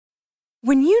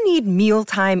When you need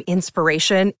mealtime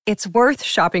inspiration, it's worth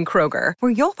shopping Kroger,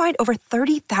 where you'll find over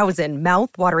 30,000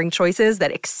 mouth-watering choices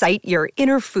that excite your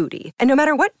inner foodie. And no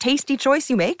matter what tasty choice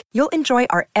you make, you'll enjoy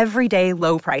our everyday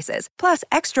low prices, plus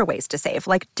extra ways to save,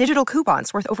 like digital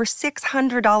coupons worth over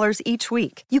 $600 each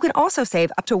week. You can also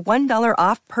save up to $1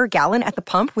 off per gallon at the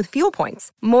pump with fuel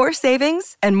points. More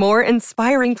savings and more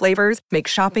inspiring flavors make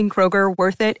shopping Kroger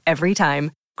worth it every time.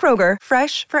 Kroger,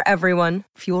 fresh for everyone.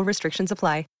 Fuel restrictions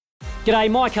apply. G'day,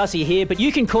 Mike Hussey here, but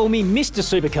you can call me Mr.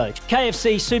 Supercoach.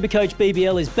 KFC Supercoach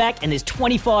BBL is back and there's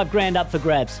 25 grand up for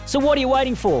grabs. So what are you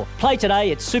waiting for? Play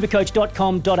today at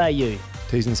supercoach.com.au.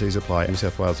 T's and C's apply. New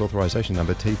South Wales authorisation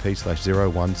number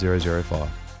TP/01005.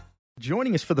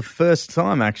 Joining us for the first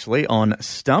time, actually, on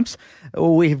Stumps,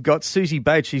 we have got Susie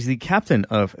Bates. She's the captain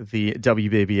of the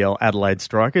WBBL Adelaide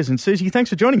Strikers. And Susie,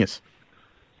 thanks for joining us.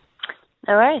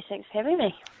 No worries. Thanks for having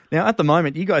me. Now, at the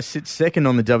moment, you guys sit second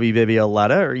on the WBBL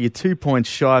ladder. You're 2 points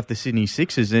shy of the Sydney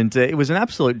Sixers, and it was an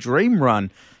absolute dream run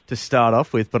to start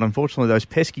off with, but unfortunately those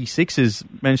pesky Sixers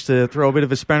managed to throw a bit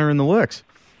of a spanner in the works.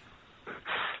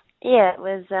 Yeah, it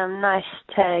was nice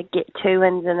to get 2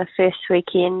 wins in the first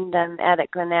weekend out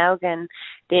at Glenelg, and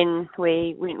then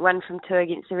we went 1 from 2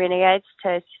 against the Renegades.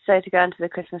 So to go into the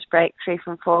Christmas break 3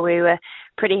 from 4, we were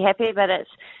pretty happy, but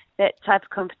it's that type of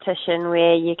competition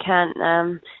where you can't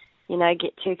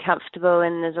get too comfortable,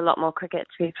 and there's a lot more cricket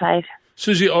to be played.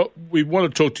 Susie, we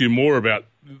want to talk to you more about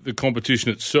the competition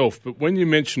itself, but when you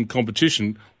mention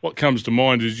competition, what comes to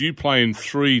mind is you play in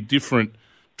 3 different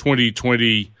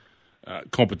 2020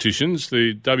 competitions,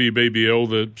 the WBBL,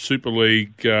 the Super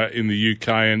League in the UK,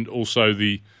 and also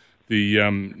the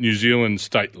New Zealand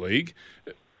State League.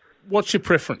 What's your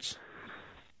preference?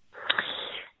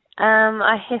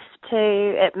 I have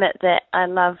to admit that I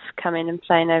love coming and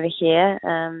playing over here.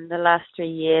 The last 3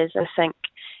 years, I think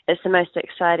it's the most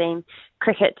exciting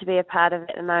cricket to be a part of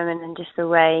at the moment, and just the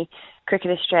way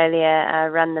Cricket Australia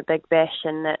run the Big Bash,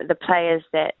 and the players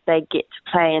that they get to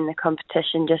play in the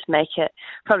competition just make it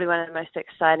probably one of the most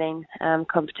exciting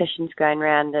competitions going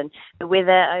round. And the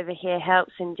weather over here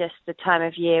helps, and just the time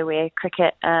of year where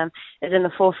cricket is in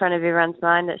the forefront of everyone's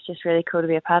mind. It's just really cool to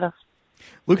be a part of.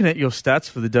 Looking at your stats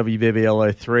for the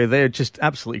WBBL 03, they're just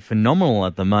absolutely phenomenal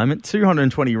at the moment.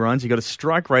 220 runs, you got a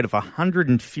strike rate of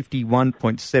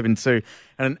 151.72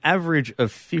 and an average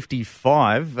of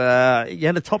 55. You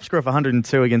had a top score of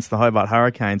 102 against the Hobart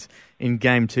Hurricanes in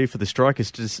Game 2 for the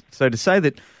Strikers. So to say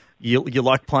that you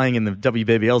like playing in the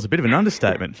WBBL is a bit of an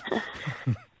understatement.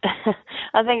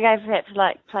 I think I perhaps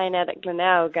like playing out at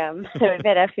Glenelg. We've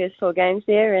had our first 4 games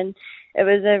there, and it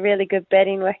was a really good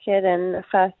batting wicket and a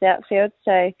fast outfield,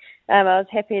 so I was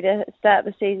happy to start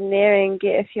the season there and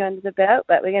get a few under the belt,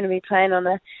 but we're going to be playing on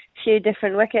a few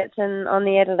different wickets and on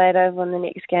the Adelaide Oval in the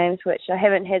next games, which I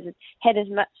haven't had as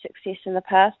much success in the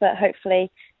past, but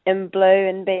hopefully in blue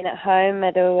and being at home,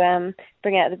 it'll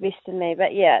bring out the best in me.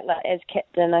 But yeah, like as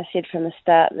captain, I said from the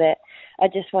start that I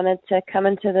just wanted to come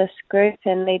into this group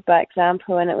and lead by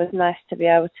example, and it was nice to be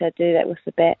able to do that with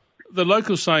the bat. The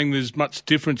locals saying there's much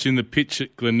difference in the pitch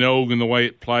at Glenelg and the way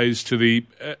it plays to the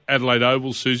Adelaide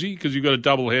Oval, Susie, because you've got a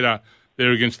double header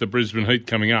there against the Brisbane Heat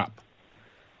coming up.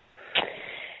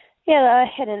 Yeah, I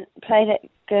hadn't played at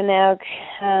Glenelg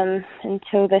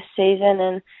until this season,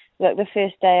 and look, the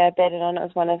first day I batted on, it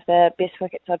was one of the best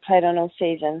wickets I'd played on all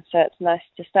season, so it's nice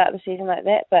to start the season like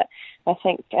that, but I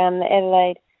think the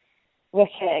Adelaide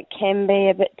wicket can be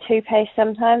a bit too pace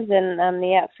sometimes, and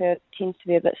the outfield tends to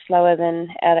be a bit slower than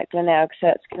out at Glenelg, so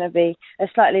it's going to be a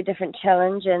slightly different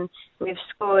challenge, and we've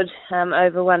scored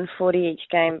over 140 each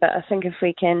game, but I think if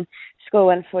we can score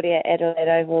 140 at Adelaide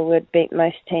Oval, we'd beat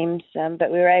most teams, but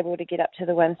we were able to get up to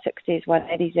the 160s,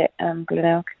 180s at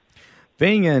Glenelg.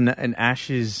 Being an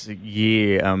Ashes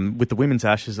year, with the Women's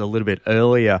Ashes a little bit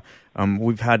earlier,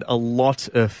 we've had a lot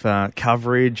of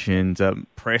coverage and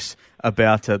press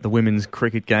about the women's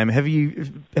cricket game. Have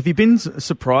you been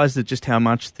surprised at just how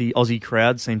much the Aussie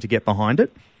crowd seem to get behind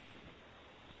it?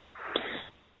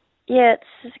 Yeah,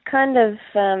 it's kind of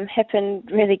happened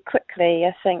really quickly.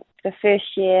 I think the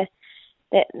first year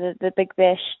that the Big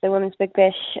Bash, the Women's Big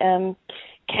Bash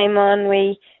came on,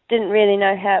 we didn't really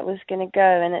know how it was going to go,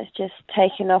 and it's just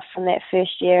taken off from that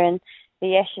first year, and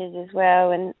the Ashes as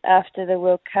well, and after the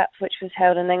World Cup, which was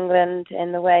held in England,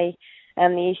 and the way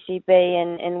the ECB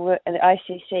and the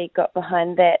ICC got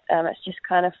behind that, it's just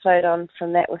kind of flowed on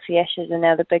from that with the Ashes and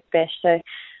now the Big Bash. So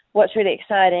what's really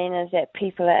exciting is that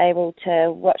people are able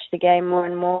to watch the game more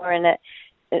and more, and it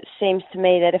seems to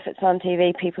me that if it's on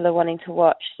TV, people are wanting to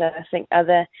watch. So I think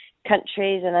other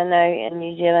countries, and I know in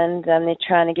New Zealand, they're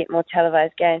trying to get more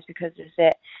televised games because there's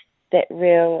that that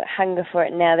real hunger for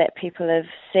it now that people have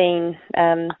seen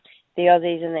the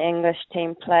Aussies and the English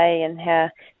team play and how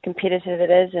competitive it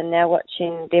is, and now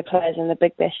watching their players in the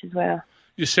Big Bash as well.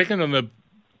 You're second on the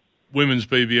women's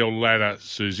BBL ladder,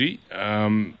 Susie.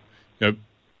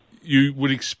 You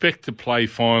would expect to play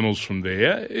finals from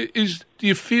there. Do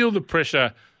you feel the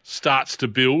pressure starts to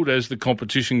build as the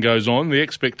competition goes on? The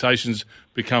expectations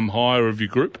become higher of your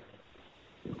group?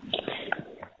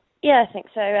 Yeah, I think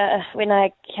so. When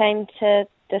I came to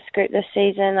this group this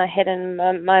season, I had in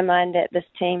my mind that this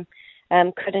team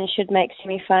could and should make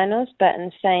semi-finals, but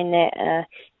in saying that,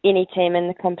 any team in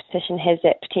the competition has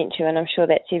that potential, and I'm sure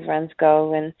that's everyone's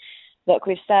goal. And look,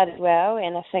 we've started well,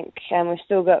 and I think we've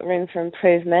still got room for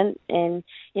improvement. And,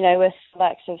 with the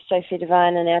likes of Sophie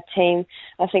Devine in our team,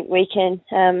 I think we can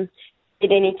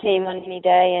beat any team on any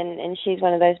day, and she's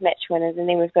one of those match winners. And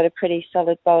then we've got a pretty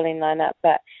solid bowling lineup.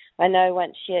 But I know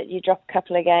once you drop a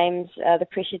couple of games, the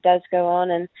pressure does go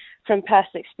on. And from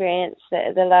past experience,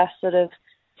 the last sort of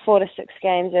 4 to 6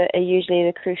 games are usually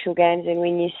the crucial games. And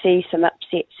when you see some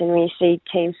upsets and when you see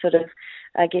teams sort of,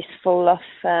 I guess, fall off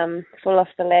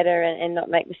the ladder and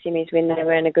not make the semis when they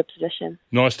were in a good position.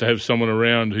 Nice to have someone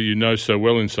around who you know so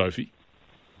well in Sophie.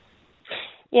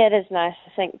 Yeah, it is nice.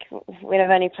 I think when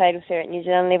I've only played with her at New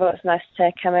Zealand level, it's nice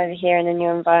to come over here in a new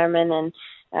environment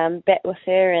and bat with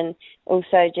her, and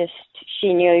also just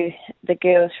she knew the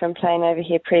girls from playing over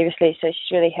here previously, so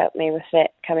she's really helped me with that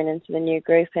coming into the new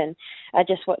group and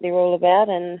just what they're all about.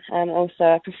 And also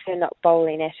I prefer not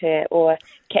bowling at her or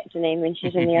captaining when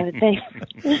she's in the other team.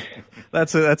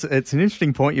 It's an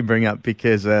interesting point you bring up,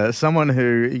 because someone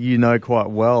who you know quite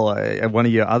well, one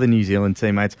of your other New Zealand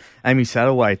teammates, Amy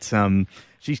Satterthwaite,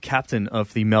 she's captain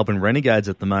of the Melbourne Renegades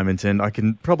at the moment, and I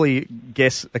can probably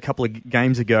guess a couple of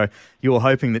games ago you were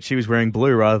hoping that she was wearing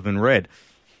blue rather than red.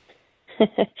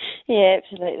 Yeah,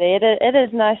 absolutely. It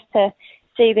is nice to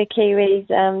see the Kiwis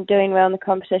doing well in the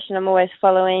competition. I'm always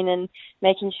following and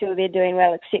making sure they're doing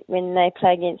well, except when they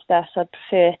play against us. I'd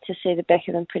prefer to see the back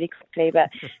of them pretty quickly, but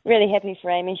really happy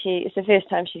for Amy. It's the first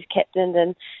time she's captained,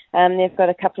 and they've got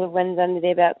a couple of wins under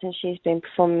their belts, and she's been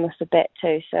performing with the bat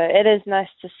too. So it is nice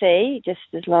to see, just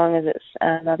as long as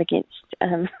it's not against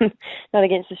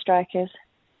the strikers.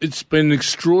 It's been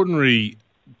extraordinary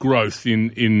growth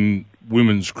in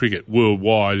women's cricket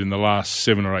worldwide in the last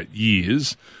 7 or 8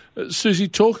 years. Susie,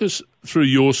 talk us through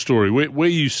your story, where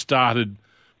you started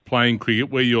playing cricket,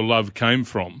 where your love came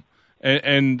from,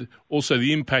 and also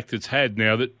the impact it's had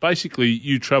now that basically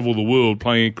you travel the world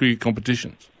playing in cricket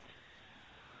competitions.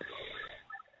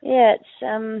 Yeah,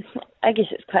 I guess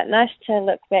it's quite nice to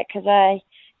look back, because I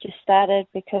just started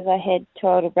because I had 2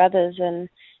 older brothers and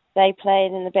they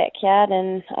played in the backyard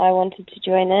and I wanted to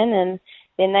join in, and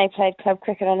then they played club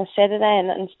cricket on a Saturday,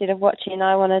 and instead of watching,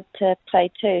 I wanted to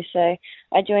play too. So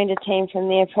I joined a team from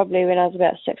there probably when I was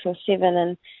about 6 or 7,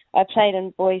 and I played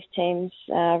in boys' teams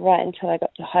right until I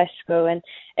got to high school. And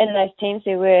in those teams,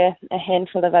 there were a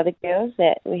handful of other girls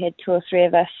that we had 2 or 3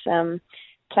 of us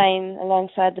playing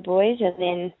alongside the boys, and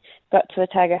then got to a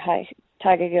Tiger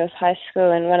Girls High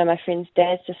School, and one of my friend's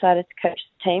dads decided to coach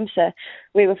the team. So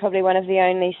we were probably one of the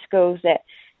only schools that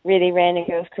really ran a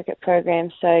girls' cricket program,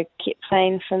 so kept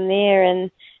playing from there, and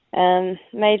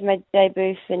made my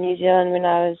debut for New Zealand when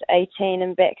I was 18,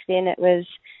 and back then it was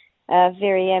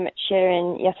very amateur,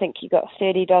 and I think you got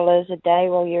 $30 a day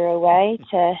while you're away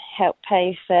to help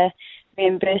pay for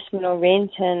reimbursement or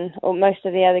rent, and most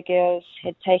of the other girls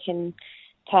had taken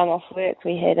time off work.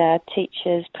 We had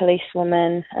teachers,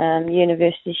 policewomen,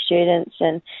 university students,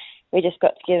 and we just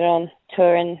got together on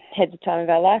tour and had the time of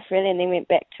our life, really, and then went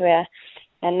back to our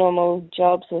normal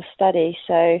jobs or study.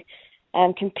 So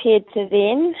compared to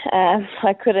then,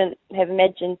 I couldn't have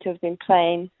imagined to have been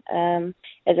playing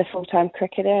as a full-time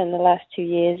cricketer. In the last 2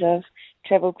 years, I've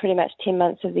travelled pretty much 10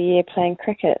 months of the year playing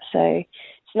cricket. So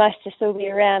it's nice to still be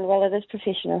around while it is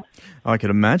professional. I could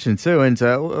imagine too, and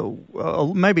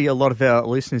maybe a lot of our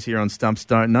listeners here on Stumps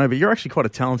don't know, but you're actually quite a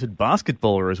talented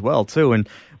basketballer as well too. And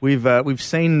we've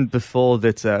seen before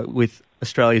that with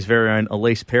Australia's very own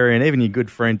Elise Perry, and even your good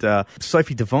friend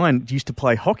Sophie Devine used to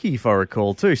play hockey, if I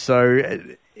recall, too. So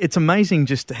it's amazing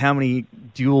just how many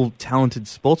dual talented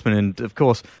sportsmen, and of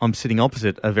course I'm sitting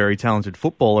opposite a very talented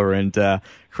footballer and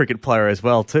cricket player as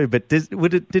well, too. But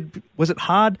was it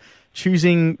hard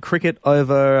choosing cricket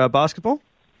over basketball?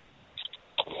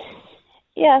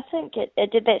 Yeah, I think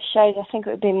it did. That shows I think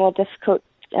it would be more difficult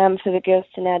for the girls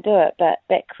to now do it, but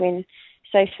back when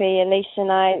Sophie, Elise and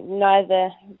I, neither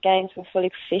games were fully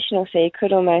professional, so you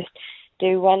could almost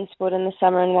do one sport in the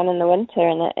summer and one in the winter,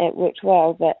 and it worked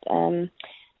well. But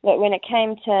when it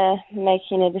came to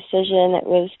making a decision, it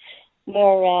was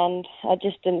more around, I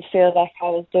just didn't feel like I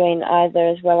was doing either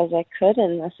as well as I could,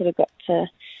 and I sort of got to,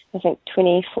 I think,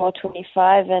 24,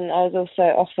 25, and I was also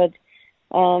offered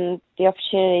the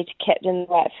opportunity to captain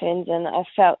the White Ferns, and I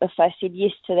felt if I said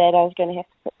yes to that, I was going to have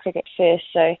to put cricket first.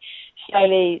 So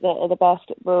slowly the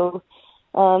basketball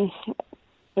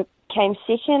came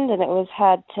second, and it was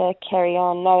hard to carry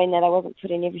on knowing that I wasn't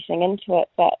putting everything into it,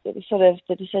 but it was sort of,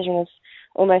 the decision was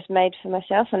almost made for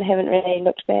myself, and I haven't really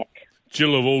looked back.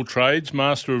 Jill of all trades,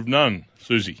 master of none,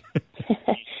 Susie.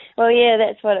 Well, yeah,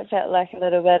 that's what it felt like a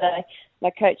little bit. My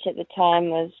coach at the time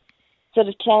was sort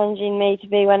of challenging me to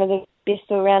be one of the best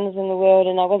all-rounders in the world,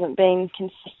 and I wasn't being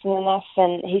consistent enough,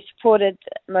 and he supported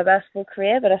my basketball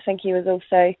career, but I think he was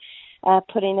also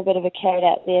putting a bit of a carrot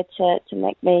out there to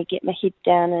make me get my head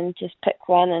down and just pick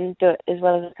one and do it as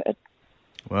well as I could.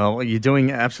 Well, you're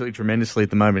doing absolutely tremendously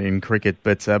at the moment in cricket,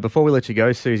 but before we let you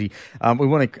go, Susie, we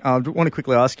want to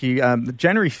quickly ask you,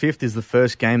 January 5th is the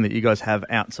first game that you guys have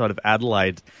outside of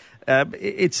Adelaide.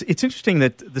 It's interesting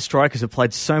that the Strikers have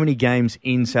played so many games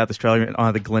in South Australia,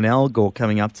 either Glenelg or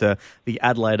coming up to the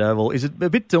Adelaide Oval. Is it a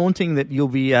bit daunting that you'll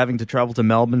be having to travel to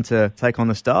Melbourne to take on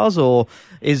the Stars, or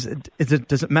does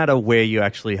it matter where you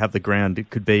actually have the ground? It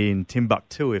could be in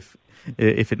Timbuktu if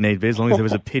it need be, as long as there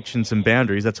was a pitch and some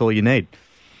boundaries. That's all you need.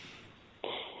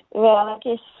 Well, I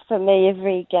guess for me,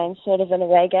 every game's sort of an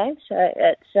away game, so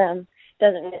it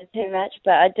doesn't matter too much.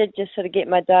 But I did just sort of get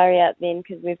my diary out then,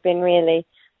 because we've been really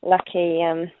lucky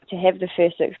to have the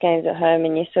first 6 games at home,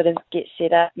 and you sort of get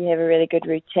set up, you have a really good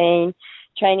routine.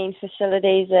 Training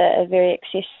facilities are very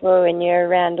accessible, and you're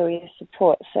around all your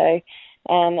support. So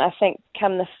I think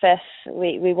come the 5th,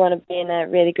 we want to be in a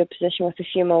really good position with a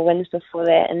few more wins before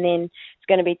that, and then it's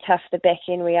going to be tough the back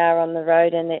end. We are on the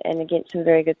road and against some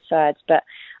very good sides, but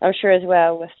I'm sure as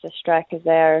well with the Strikers,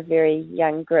 they are a very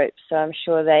young group, so I'm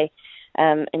sure they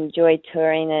enjoy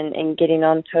touring and getting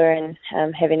on tour and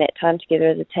having that time together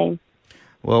as a team.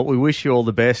 Well, we wish you all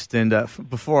the best, and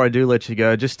before I do let you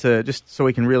go, just so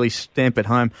we can really stamp it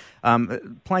home,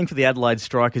 playing for the Adelaide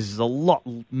Strikers is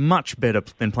much better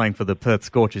than playing for the Perth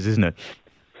Scorchers, isn't it?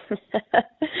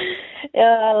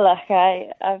 Yeah, look,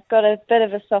 I've got a bit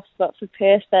of a soft spot for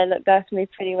Perth. They looked after me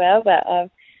pretty well, but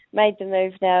I've made the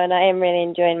move now, and I am really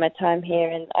enjoying my time here,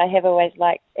 and I have always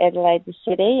liked Adelaide, the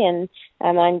city, and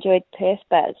I enjoyed Perth,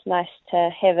 but it's nice to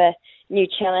have a new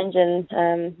challenge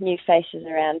and new faces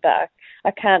around, but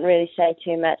I can't really say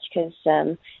too much because,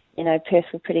 Perth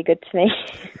were pretty good to me.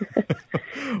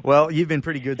 Well, you've been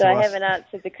pretty good to us. So I haven't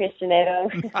answered the question at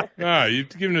all. No, you've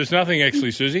given us nothing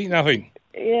actually, Susie, nothing.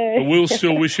 Yeah. But we'll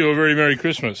still wish you a very Merry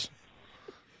Christmas.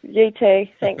 You too.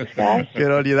 Thanks, guys.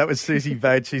 Good on you. That was Susie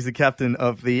Bates. She's the captain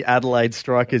of the Adelaide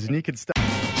Strikers, and you can stay.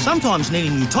 Sometimes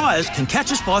needing new tyres can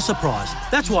catch us by surprise.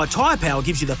 That's why Tyre Power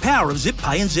gives you the power of Zip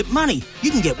Pay and Zip Money. You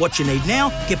can get what you need now,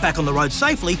 get back on the road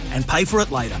safely, and pay for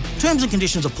it later. Terms and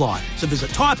conditions apply. So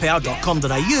visit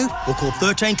tyrepower.com.au or call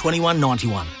 13 21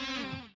 91.